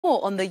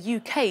More on the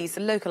UK's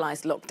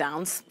localised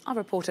lockdowns. Our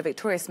reporter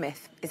Victoria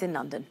Smith is in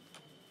London.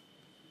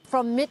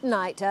 From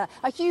midnight, a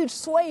huge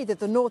swathe of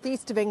the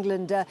northeast of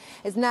England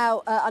is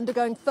now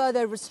undergoing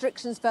further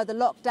restrictions, further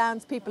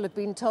lockdowns. People have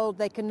been told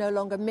they can no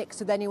longer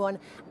mix with anyone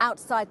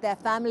outside their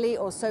family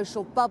or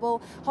social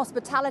bubble.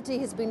 Hospitality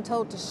has been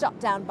told to shut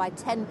down by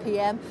 10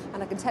 p.m.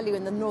 And I can tell you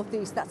in the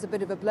northeast that's a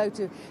bit of a blow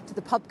to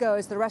the pub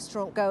goers, the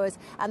restaurant goers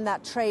and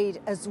that trade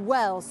as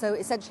well. So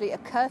essentially a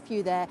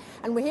curfew there.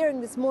 And we're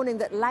hearing this morning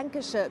that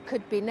Lancashire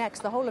could be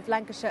next. The whole of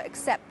Lancashire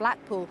except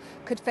Blackpool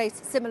could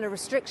face similar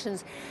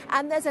restrictions.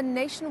 And there's a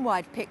nationwide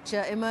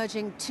picture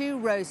emerging too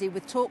rosy,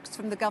 with talks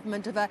from the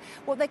government of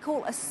what they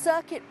call a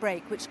circuit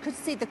break, which could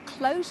see the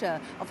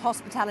closure of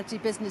hospitality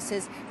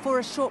businesses for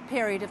a short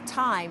period of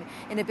time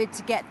in a bid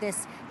to get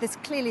this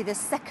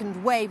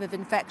second wave of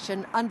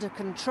infection under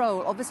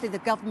control. Obviously, the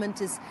government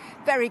is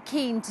very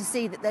keen to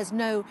see that there's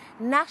no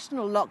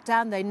national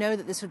lockdown. They know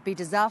that this would be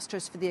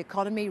disastrous for the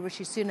economy.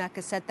 Rishi Sunak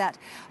has said that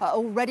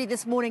already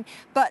this morning.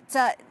 But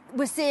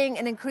we're seeing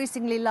an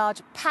increasingly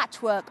large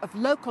patchwork of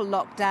local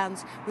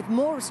lockdowns with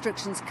more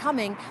restrictions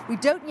coming. We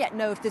don't yet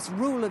know if this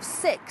rule of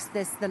six,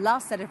 the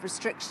last set of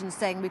restrictions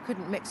saying we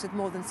couldn't mix with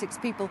more than 6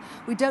 people,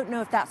 we don't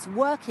know if that's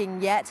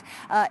working yet.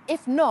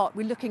 If not,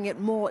 we're looking at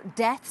more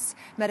deaths.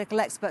 Medical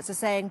experts are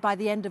saying by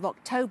the end of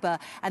October,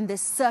 and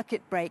this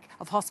circuit break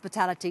of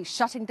hospitality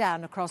shutting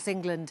down across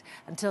England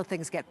until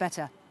things get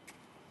better.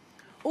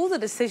 All the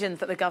decisions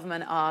that the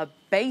government are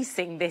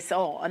basing this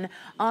on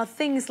are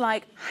things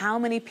like how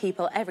many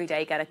people every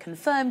day get a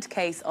confirmed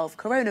case of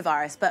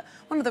coronavirus. But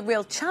one of the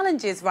real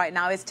challenges right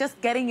now is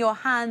just getting your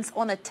hands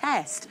on a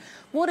test.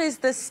 What is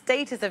the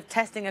status of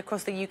testing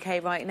across the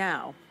UK right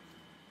now?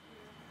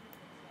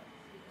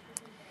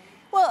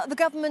 Well, the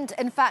government,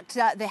 in fact,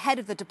 the head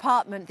of the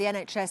department, the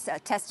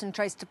NHS Test and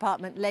Trace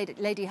Department,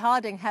 Lady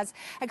Harding, has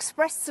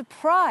expressed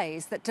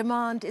surprise that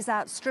demand is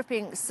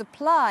outstripping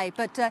supply.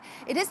 But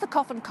it is the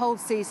cough and cold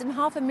season.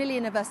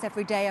 500,000 of us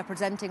every day are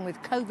presenting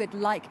with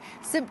COVID-like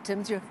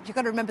symptoms. You've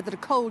got to remember that a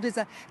cold is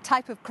a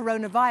type of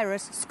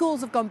coronavirus. Schools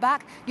have gone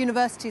back,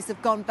 universities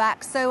have gone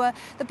back. So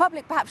the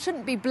public perhaps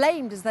shouldn't be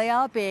blamed, as they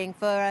are being,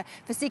 for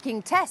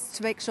seeking tests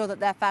to make sure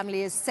that their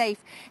family is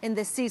safe in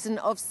this season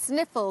of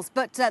sniffles.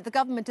 But the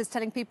government is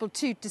telling people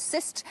to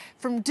desist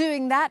from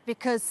doing that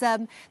because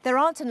there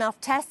aren't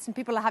enough tests and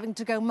people are having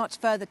to go much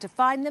further to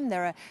find them.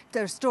 There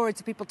are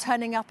stories of people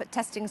turning up at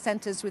testing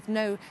centres with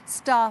no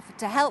staff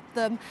to help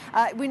them.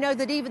 We know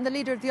that even the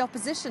leader of the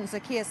opposition,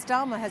 Sir Keir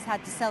Starmer, has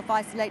had to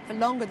self-isolate for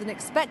longer than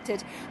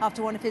expected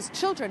after one of his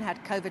children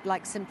had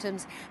COVID-like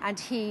symptoms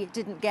and he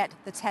didn't get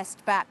the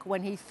test back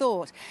when he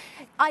thought.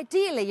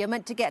 Ideally, you're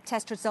meant to get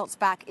test results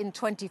back in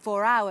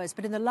 24 hours,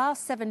 but in the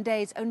last 7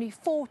 days, only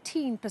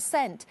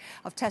 14%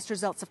 of test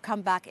results have come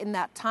back in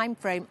that time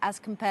frame, as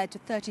compared to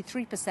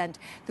 33%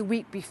 the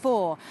week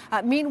before.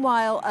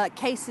 Meanwhile,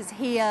 cases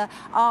here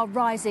are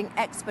rising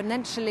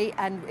exponentially,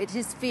 and it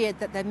is feared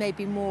that there may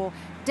be more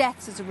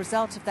deaths as a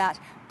result of that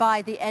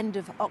by the end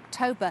of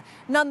October.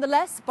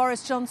 Nonetheless,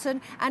 Boris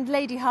Johnson and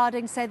Lady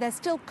Harding say they're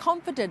still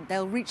confident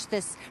they'll reach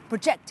this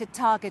projected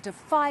target of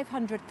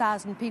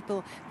 500,000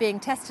 people being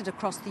tested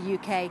across the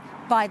UK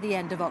by the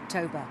end of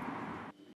October.